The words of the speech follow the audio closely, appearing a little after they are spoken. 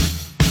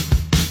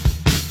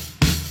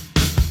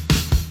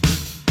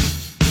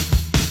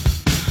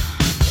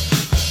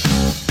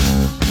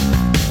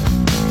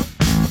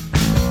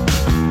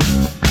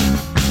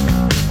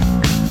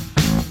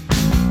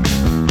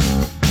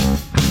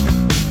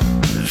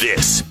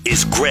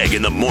is Greg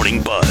in the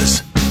Morning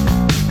Buzz.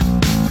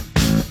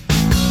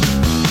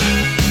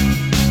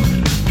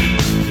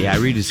 Yeah, I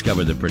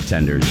rediscovered the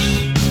Pretenders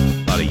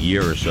about a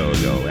year or so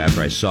ago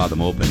after I saw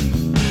them open.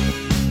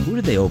 Who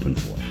did they open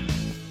for?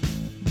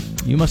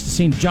 You must have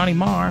seen Johnny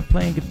Marr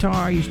playing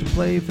guitar. He used to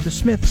play for the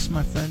Smiths,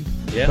 my friend.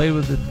 Yeah. Played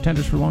with the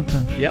Pretenders for a long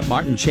time. Yep,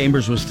 Martin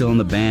Chambers was still in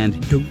the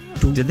band.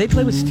 Did they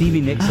play with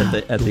Stevie Nicks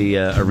at the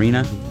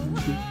arena?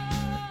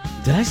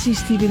 Did I see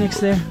Stevie Nicks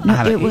there?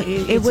 No,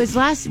 it was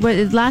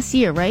last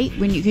year, right?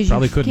 When you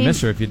probably couldn't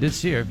miss her if you did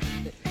see her.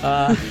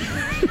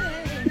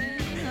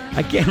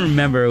 I can't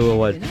remember who it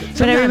was.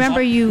 But I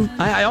remember you.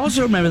 I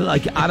also remember,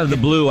 like, out of the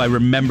blue, I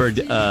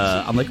remembered,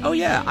 I'm like, oh,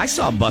 yeah, I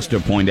saw Buster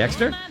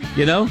Poindexter,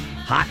 you know?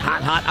 Hot.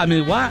 I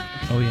mean, what?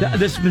 Oh, yeah.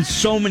 There's been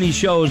so many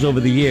shows over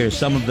the years.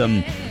 Some of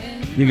them,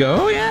 you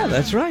go, oh, yeah,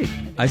 that's right.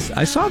 I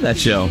saw that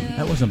show.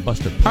 That wasn't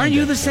Buster Poindexter. Aren't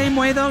you the same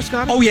way, though,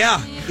 Scott? Oh,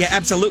 yeah. Yeah,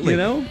 absolutely. You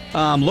know?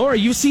 Laura,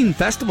 you've seen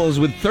festivals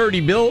with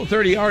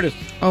 30 artists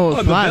Oh,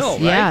 on plus, the bill,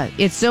 right? yeah.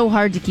 It's so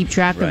hard to keep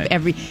track of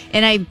every.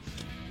 And I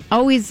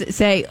always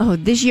say,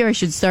 this year I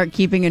should start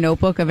keeping a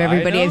notebook of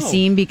everybody I've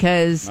seen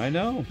because I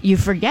know you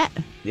forget.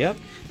 Yep.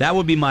 That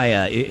would be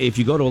my, if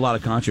you go to a lot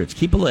of concerts,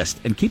 keep a list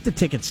and keep the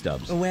ticket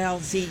stubs. Well,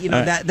 see,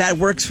 that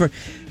works for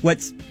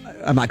what's,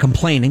 I'm not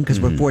complaining because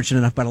we're fortunate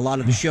enough, but a lot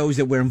of the shows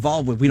that we're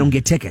involved with, we don't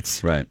get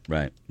tickets. Right.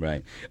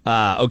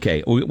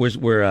 Okay,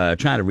 we're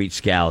trying to reach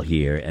Scal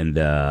here, and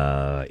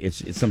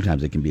it's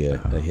sometimes it can be a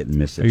hit and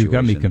miss situation. You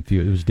got me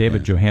confused. It was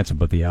David Johansen,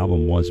 but the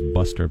album was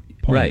Buster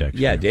Poindexter. Right,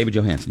 yeah, David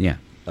Johansen, yeah.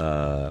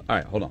 All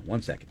right, hold on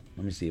 1 second.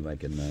 Let me see if I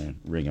can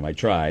ring him. I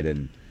tried,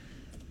 and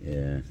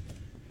yeah.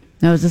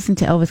 I was listening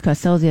to Elvis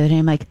Costello the other day.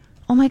 I'm like,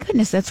 oh my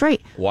goodness, that's right.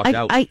 Walked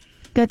out. I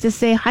got to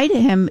say hi to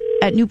him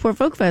at Newport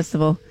Folk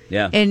Festival.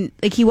 Yeah. And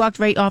like he walked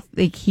right off.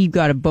 Like he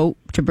got a boat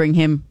to bring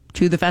him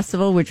to the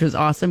festival, which was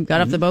awesome.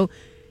 Got off the boat,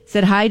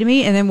 said hi to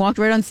me, and then walked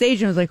right on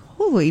stage. And I was like,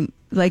 holy,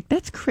 like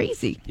that's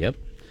crazy. Yep.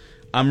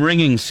 I'm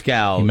ringing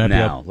Scal He might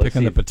now. be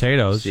picking the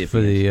potatoes for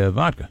the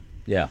vodka.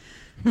 Yeah.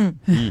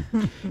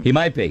 He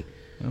might be.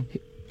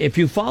 If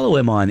you follow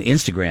him on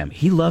Instagram,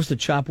 he loves to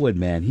chop wood,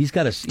 man. He's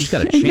got a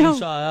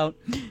chainsaw out,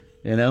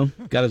 you know,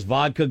 got his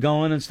vodka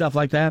going and stuff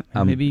like that.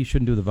 Maybe you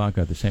shouldn't do the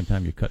vodka at the same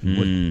time you're cutting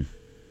wood.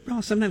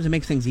 Well, sometimes it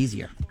makes things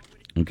easier.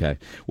 Okay.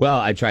 Well,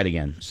 I tried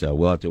again, so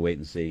we'll have to wait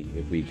and see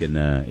if we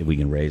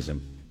can raise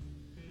him.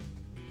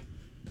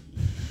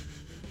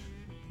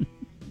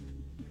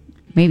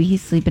 Maybe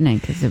he's sleeping in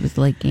because it was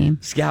late game.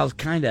 Scal's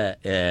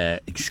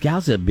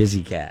a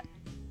busy cat.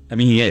 I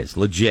mean, he is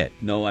legit.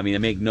 No, I mean, I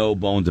make no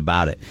bones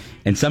about it.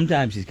 And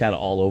sometimes he's kind of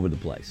all over the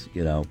place,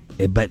 you know.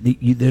 But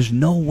there's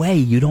no way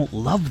you don't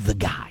love the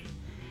guy.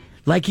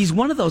 Like, he's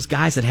one of those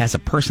guys that has a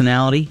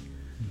personality.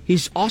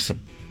 He's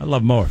awesome. I'd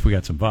love more if we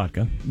got some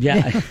vodka.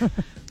 Yeah.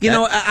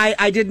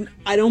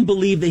 I don't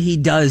believe that he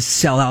does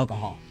sell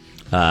alcohol.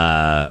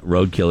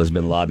 Roadkill has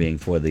been lobbying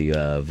for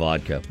the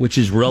vodka, which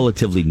is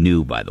relatively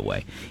new, by the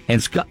way.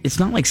 And it's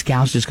not like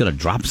Scal's just going to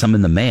drop some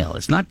in the mail.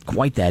 It's not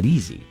quite that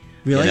easy.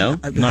 Really? You know?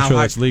 I'm not sure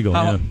that's legal.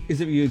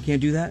 Is it you can't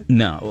do that?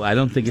 No, I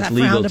don't think it's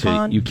legal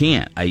to. You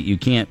can't. You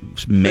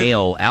can't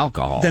mail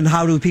alcohol. Then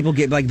how do people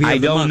get like? I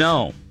don't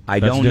know.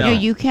 I don't know. No,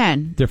 you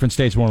can. Different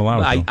states won't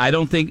allow it. I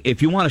don't think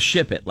if you want to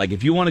ship it, like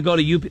if you want to go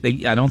to UP,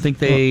 I don't think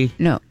they.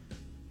 No.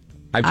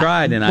 I've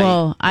tried, and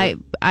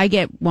I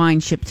get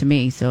wine shipped to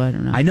me, so I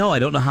don't know. I know. I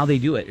don't know how they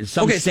do it. In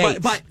some states,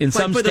 but in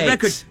some for states, the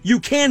record,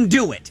 you can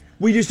do it.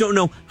 We just don't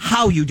know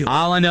how you do it.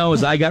 All I know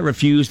is I got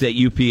refused at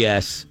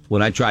UPS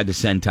when I tried to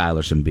send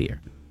Tyler some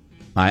beer.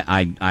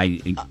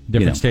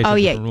 Different states have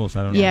different rules.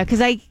 I don't know. Yeah,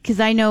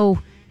 because I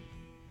know,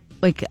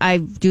 like, I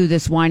do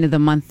this wine of the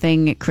month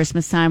thing at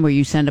Christmas time where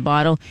you send a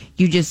bottle.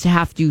 You just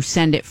have to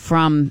send it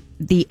from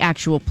the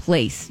actual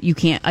place. You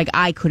can't, like,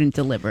 I couldn't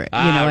deliver it.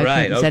 I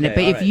couldn't send it.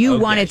 But if you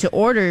wanted to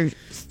order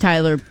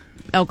Tyler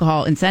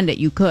alcohol and send it,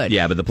 you could.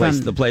 Yeah, but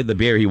the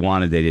beer he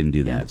wanted, they didn't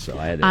do that. So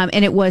I had to,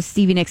 and it was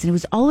Stevie Nicks, and it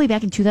was all the way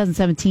back in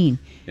 2017.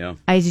 Yeah.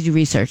 I had to do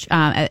research.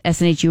 At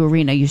SNHU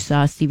Arena, you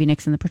saw Stevie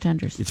Nicks and the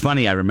Pretenders. It's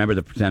funny, I remember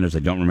the Pretenders. I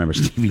don't remember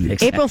Stevie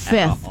Nicks. April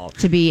 5th,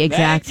 to be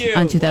exact,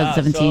 on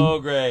 2017.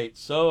 Wow,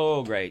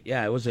 so great.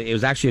 Yeah, it was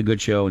actually a good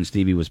show, and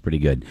Stevie was pretty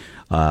good.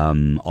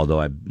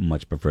 Although I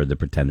much preferred the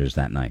Pretenders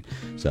that night.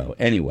 So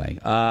anyway,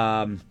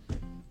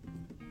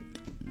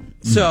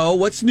 so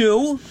what's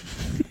new?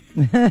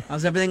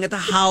 How's everything at the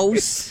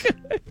house?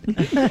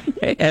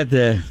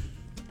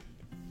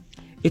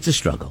 It's a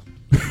struggle.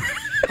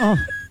 Oh.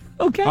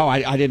 Okay. Oh,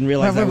 I didn't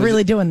realize we're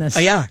really doing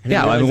this. Yeah.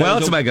 Yeah. I mean, what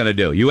else am I going to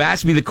do? You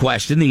asked me the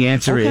question. The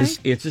answer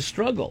is it's a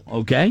struggle.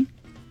 Okay.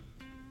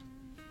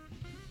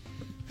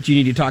 Do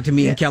you need to talk to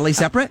me and Kelly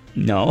separate?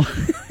 No.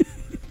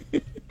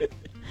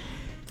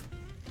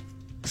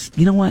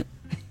 You know what?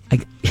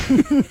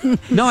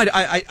 No,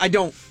 I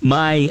don't.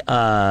 My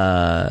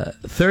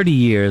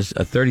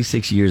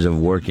 36 years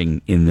of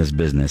working in this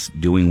business,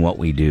 doing what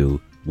we do,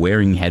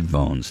 wearing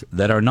headphones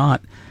that are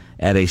not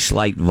at a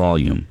slight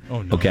volume.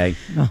 Oh, no. Okay.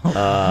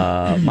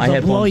 My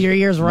headphones blow your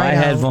ears right My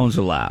out. headphones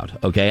are loud.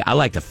 Okay. I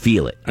like to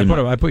feel it. I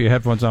put your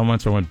headphones on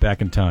once. I went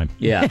back in time.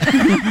 Yeah.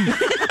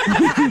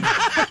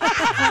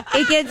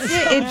 It gets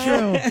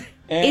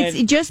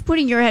it's just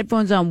putting your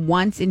headphones on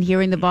once and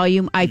hearing the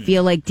volume. I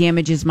feel like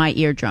damages my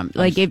eardrum.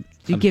 Like it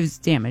gives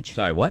damage.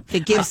 Sorry, what?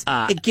 It gives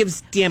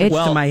damage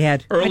to my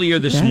head. Earlier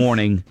this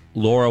morning,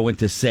 Laura went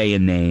to say a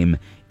name,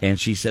 and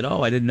she said,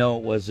 "Oh, I didn't know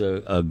it was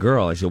a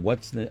girl." I said,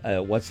 "What's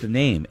the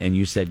name?" And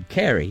you said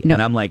Carrie, No.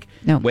 and I'm like,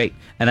 No. "Wait,"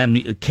 and I'm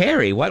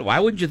Carrie. What? Why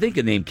wouldn't you think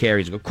the name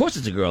Carrie? Of course,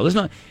 it's a girl. There's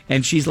not.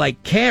 And she's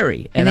like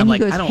Carrie, And then I'm he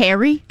like, goes, I don't,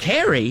 Harry?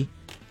 Carrie.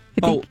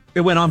 Oh,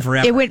 it went on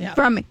forever. It went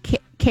from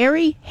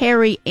Carrie,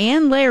 Harry,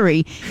 and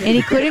Larry, and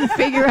he couldn't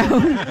figure out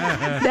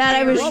that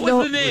I was What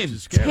was the name?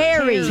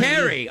 Terry.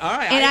 Terry. All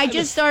right. And I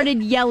just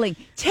started yelling,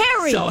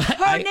 Terry! So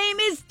Her name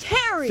is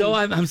Terry! So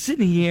I'm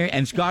sitting here,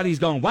 and Scotty's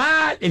going,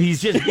 what? And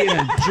he's just getting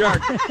a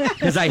jerk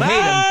because I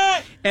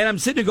hate him. And I'm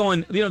sitting there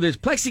going, there's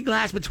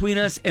plexiglass between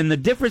us, and the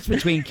difference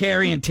between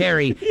Carrie and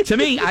Terry, to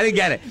me, I didn't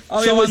get it.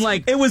 So I'm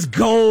like, it was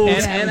gold.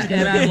 and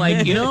I'm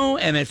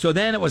like, so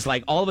then it was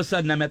like, all of a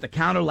sudden, I'm at the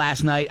counter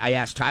last night. I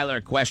asked Tyler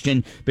a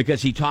question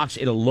because he talks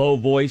in a low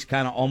voice,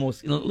 kind of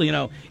almost,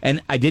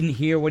 and I didn't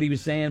hear what he was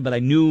saying, but I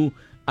knew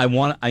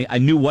I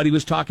knew what he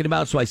was talking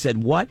about. So I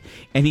said, what?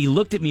 And he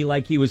looked at me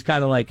like he was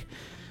kind of like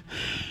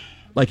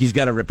he's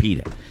got to repeat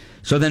it.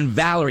 So then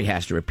Valerie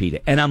has to repeat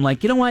it. And I'm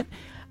like, you know what?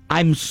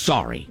 I'm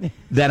sorry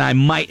that I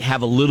might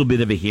have a little bit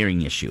of a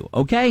hearing issue,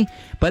 okay?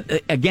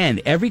 But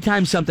again, every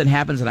time something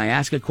happens and I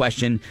ask a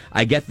question,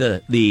 I get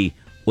the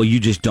well,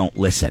 you just don't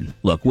listen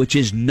look, which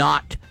is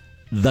not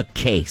the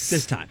case.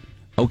 This time.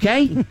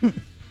 Okay?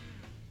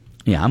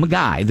 Yeah, I'm a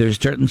guy. There's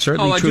certainly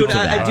truth to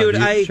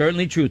that.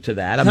 Certainly truth to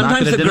that. I'm not sometimes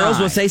going to the deny. girls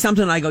will say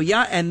something, and I go,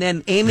 yeah, and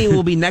then Amy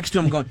will be next to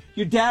him going,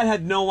 your dad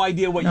had no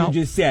idea what you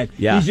just said.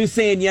 Yeah. He's just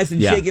saying yes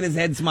and Yeah. shaking his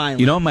head smiling.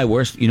 You know what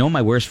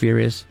my worst fear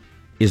is?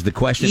 Is the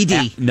question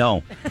ED.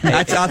 No.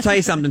 I'll tell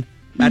you something.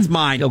 That's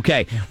mine.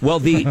 Okay. Well,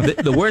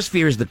 the worst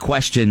fear is the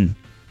question,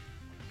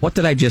 what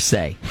did I just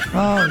say?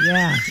 Oh,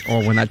 yeah.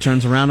 Or when that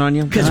turns around on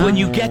you. Because when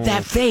you get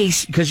that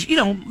face, because,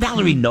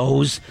 Valerie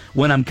knows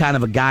when I'm kind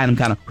of a guy and I'm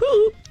kind of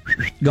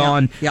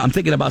going, Yeah. I'm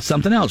thinking about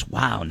something else.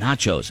 Wow,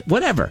 nachos,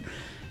 whatever.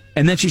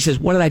 And then she says,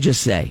 what did I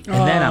just say?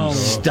 And then I'm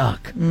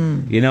stuck,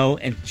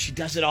 and she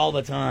does it all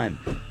the time.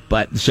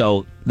 But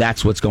so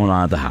that's what's going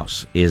on at the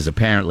house is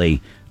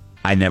apparently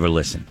I never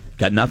listen.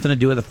 Got nothing to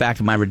do with the fact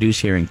of my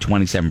reduced hearing,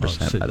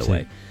 27%, by the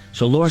way.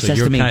 So Laura says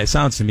to me... it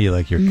sounds to me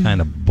like you're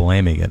kind of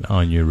blaming it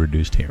on your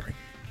reduced hearing.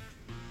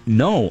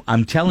 No,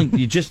 I'm telling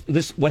you,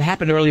 what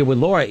happened earlier with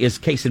Laura is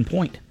case in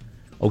point.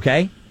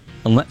 Okay?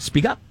 And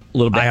speak up a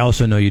little bit. I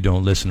also know you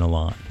don't listen a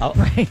lot.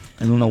 Right.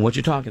 I don't know what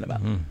you're talking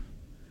about.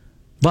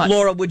 But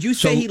Laura, would you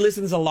say he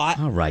listens a lot?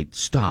 All right,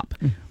 stop.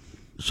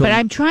 So, but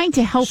I'm trying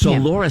to help so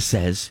him. Laura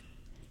says,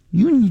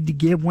 you need to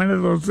get one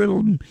of those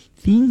little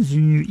things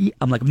in your ear.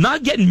 I'm like, I'm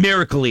not getting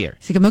Miracle Ear.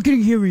 He's like, I'm not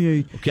getting hearing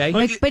aid. Okay?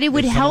 But it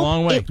would They've come help. a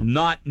long way.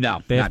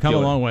 They have come a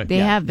long way. They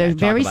have. They're talk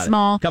very about it.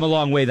 small. Come a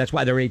long way. That's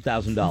why they're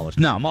 $8,000.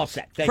 No, I'm all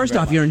set. Thank First you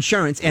very off, much. your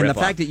insurance and Rip the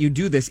off. fact that you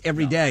do this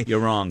every day. You're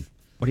wrong.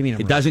 What do you mean?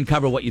 I'm It wrong? doesn't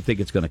cover what you think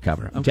it's going to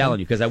cover. I'm telling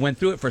you, because I went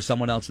through it for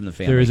someone else in the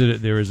family.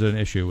 There is an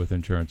issue with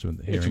insurance with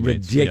It's hearing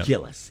aids.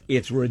 ridiculous.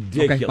 It's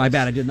ridiculous. Okay, my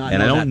bad. I did not And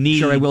know I don't that. need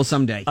Sure, I will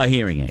someday. a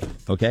hearing aid.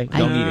 Okay?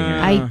 Don't need a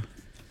hearing aid.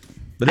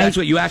 But that's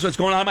what you asked what's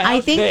going on in my house? I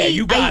think there,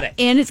 you got it.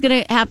 And it's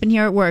going to happen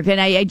here at work. And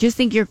I just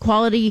think your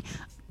quality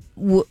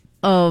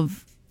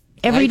of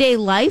everyday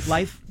life,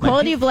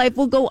 quality of life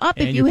will go up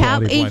And if you your have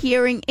quality of a life.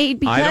 hearing aid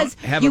because I don't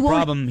have you a won't.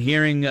 problem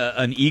hearing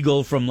an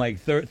eagle from like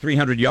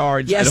 300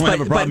 yards. Yes, I don't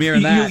have a problem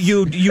hearing that.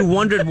 You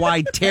wondered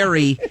why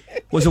Terry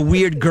was a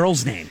weird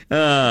girl's name. All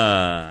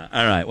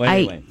right. Well,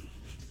 anyway.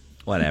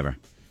 Whatever.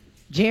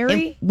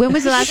 Jerry? When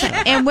was the last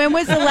time? And when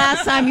was the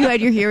last time you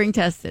had your hearing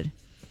tested?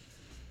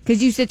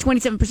 Because you said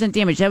 27%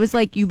 damage. That was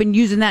like you've been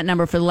using that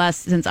number for the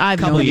last since I've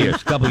known Couple you.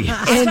 years.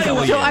 And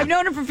so I've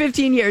known her for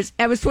 15 years.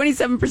 That was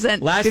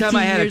 27%. Last time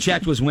I had it years.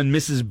 checked was when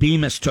Mrs.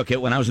 Bemis took it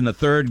when I was in the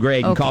third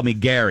grade and called me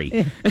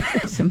Gary.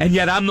 And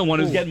yet I'm the one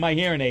who's getting my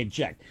hearing aid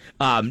checked.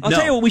 I'll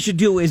tell you what we should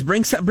do is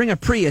bring a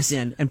Prius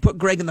in and put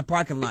Greg in the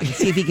parking lot and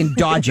see if he can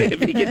dodge it.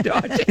 If he can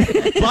dodge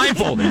it.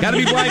 Blindfolded. Got to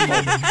be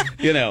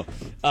blindfolded.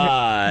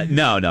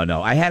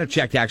 No. I had it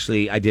checked.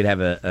 Actually, I did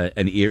have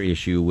an ear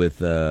issue with.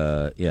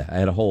 I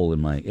had a hole in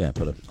my.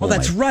 Put a. Oh,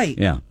 that's right.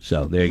 Yeah.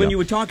 So there you go. When you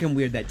were talking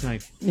weird that time.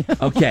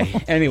 Okay.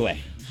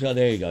 Anyway, so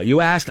there you go. You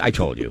asked, I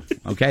told you.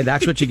 Okay,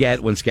 that's what you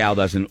get when Scal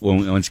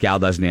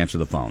doesn't answer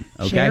the phone.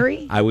 Okay.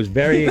 Sherry? I was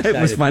very excited.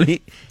 It was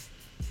funny.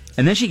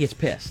 And then she gets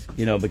pissed,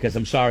 because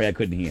I'm sorry I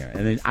couldn't hear.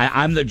 And then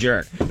I'm the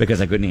jerk because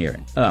I couldn't hear it.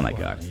 Oh my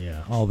God.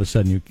 Yeah. All of a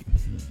sudden,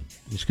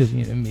 just because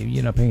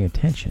you're not paying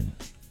attention.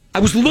 I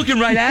was looking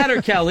right at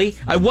her, Kelly.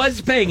 I was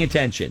paying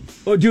attention.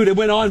 Oh, dude, it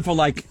went on for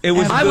it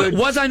was good.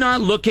 Was I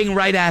not looking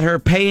right at her,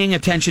 paying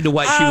attention to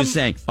what she was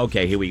saying?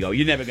 Okay, here we go.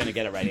 You're never going to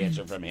get a right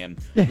answer from him.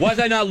 Was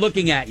I not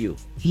looking at you?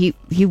 He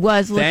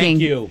was looking. Thank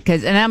you.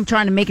 And I'm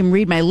trying to make him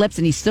read my lips,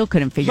 and he still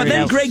couldn't figure But it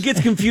then out. Greg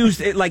gets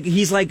confused.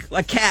 He's like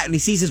a cat, and he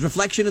sees his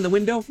reflection in the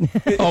window.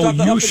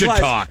 You should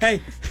talk. Hey.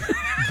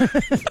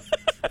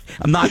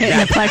 I'm not Hitting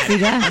the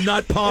plexiglass. I'm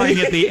not pawing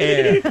at the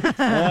air.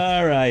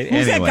 All right.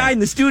 Who's that guy in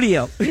the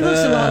studio? He looks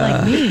a lot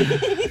like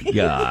me.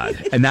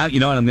 God. And now, you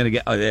know what I'm going to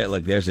get? Oh,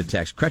 look, there's a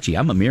text. Crutchy,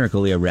 I'm a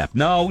Miracle-Ear rep.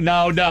 No.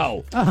 No.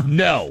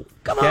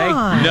 Come Okay?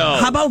 on. No.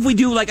 How about if we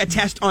do like a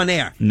test on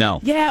air? No.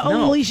 Yeah, No.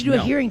 well, you should do a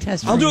No. hearing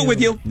test. I'll for do it with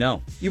you.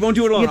 No. You won't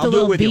do it alone. Get the I'll do it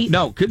little with you.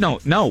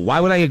 beat. No. Why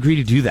would I agree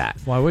to do that?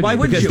 Why would Why you?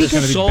 wouldn't Because you?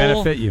 it's going to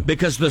benefit you.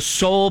 Because the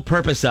sole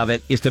purpose of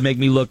it is to make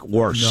me look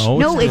worse.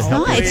 No, it's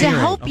not. It's to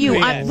help you.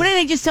 Okay. What did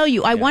I just tell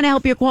you? I want to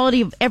help your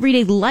quality of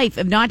everyday life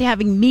of not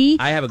having me.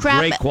 I have a crap.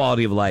 great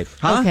quality of life.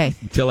 Okay.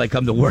 Until I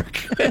come to work.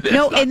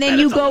 No, and then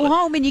you go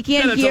home and you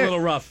Then can't it's a hear. little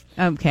rough.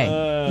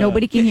 Okay.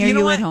 Nobody can hear You know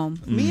you what? at home.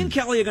 Me and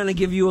Kelly are going to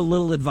give you a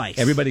little advice.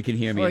 Everybody can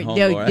hear me Or, at home,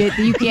 no, Laura.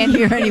 you can't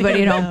hear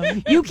anybody at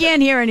home. You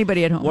can't hear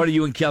anybody at home. What are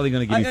you and Kelly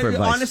going to give me for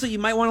advice? Honestly, you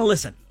might want to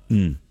listen.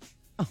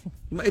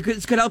 It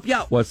could help you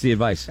out. What's the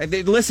advice?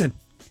 Listen.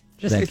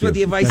 Thank It's what you.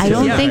 the advice I is.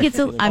 don't Yeah. think it's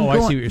a. I'm I see what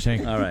going. you're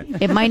saying. All right.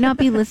 It might not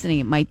be listening.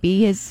 It might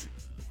be his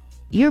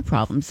ear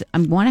problems. I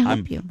want to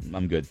help you.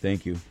 I'm good.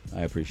 Thank you.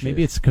 I appreciate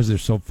Maybe it. it's because they're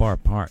so far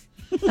apart.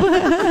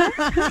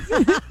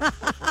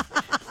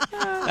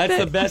 That's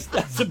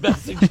the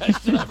best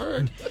suggestion I've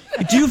heard.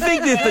 Do you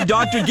think that if the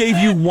doctor gave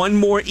you one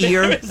more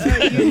ear,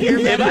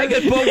 If I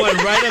could put one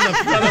right on the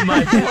front of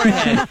my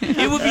forehead,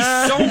 it would be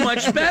so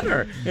much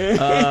better.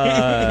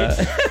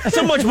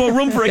 so much more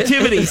room for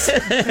activities?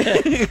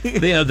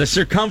 The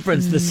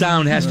circumference the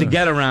sound has to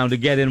get around to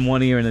get in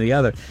one ear into the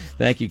other.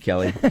 Thank you,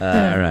 Kelly. All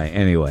right.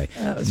 Anyway,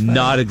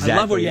 not exactly. I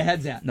love where your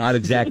head's at. Not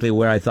exactly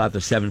where I thought the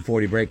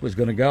 7:40 break was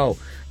going to go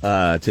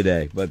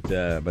today, but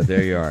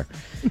there you are.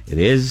 It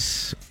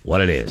is what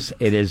it is.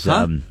 It is.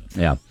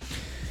 Yeah.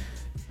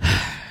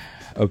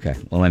 Okay.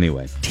 Well,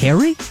 anyway,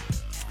 Terry?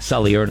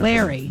 Sully Erna,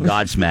 Larry.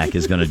 Godsmack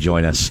is going to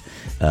join us.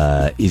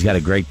 He's got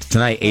a great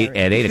tonight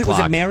at 8 o'clock.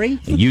 Was it Mary?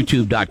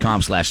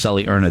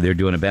 YouTube.com/Sully Erna. They're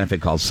doing a benefit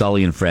called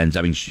Sully and Friends.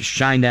 I mean,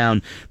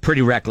 Shinedown,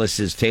 Pretty Reckless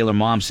is Taylor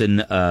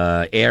Momsen,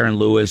 Aaron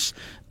Lewis,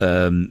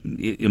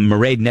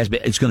 Mairead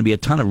Nesbitt. It's going to be a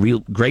ton of real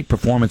great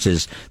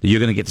performances that you're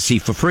going to get to see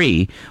for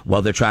free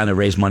while they're trying to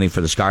raise money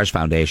for the Scars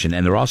Foundation.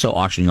 And they're also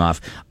auctioning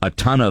off a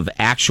ton of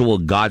actual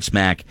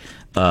Godsmack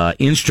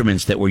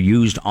instruments that were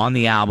used on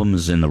the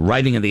albums and the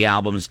writing of the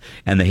albums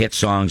and the hit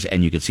songs,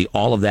 and you can see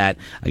all of that.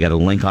 I got a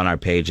link on our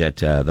page at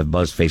the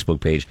Buzz Facebook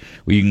page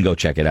where you can go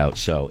check it out.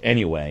 So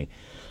anyway,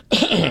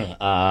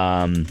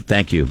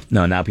 thank you.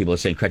 No, now people are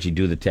saying, Crutchy,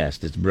 do the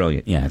test. It's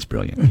brilliant. Yeah, it's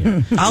brilliant.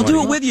 Yeah. I'll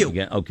do it with you.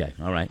 Yeah, okay,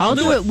 all right. I'll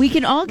do it. We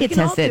can all get can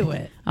all tested. do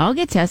it. I'll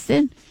get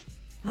tested.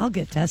 I'll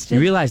get You tested.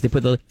 realize they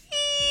put the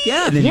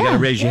Yeah. and then you got to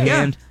Yeah. raise your Yeah.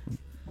 hand,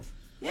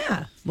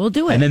 Yeah. We'll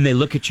do it. and then they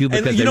look at you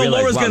because And they you know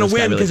realize, Laura's wow, going to this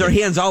guy win really because her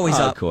can- hand's always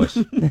Oh, up. Of course.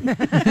 Just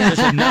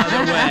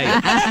another way.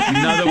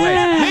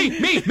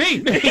 Me.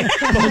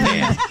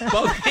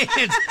 Both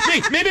hands.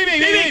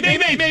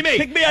 Me.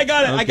 Pick me, I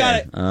got it. I got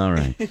it. All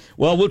right.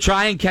 Well, we'll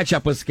try and catch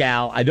up with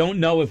Scal. I don't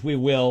know if we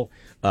will.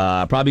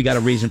 Probably got a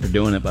reason for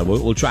doing it, but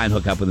we'll try and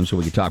hook up with him so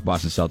we can talk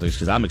Boston Celtics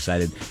because I'm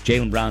excited.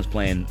 Jaylen Brown's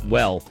playing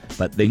well,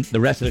 but the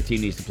rest of the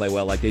team needs to play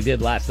well like they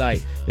did last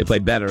night. They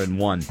played better and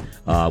won,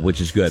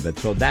 which is good. But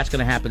so that's going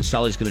to happen.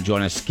 Sully's going to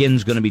join us.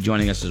 Skin's going to be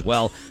joining us as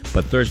well.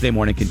 But Thursday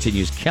morning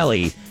continues.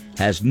 Kelly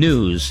has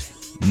news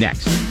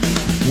next.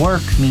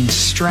 Work means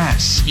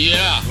stress.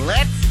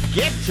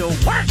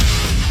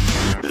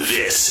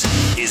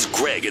 This is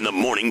Greg in the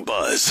Morning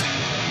Buzz.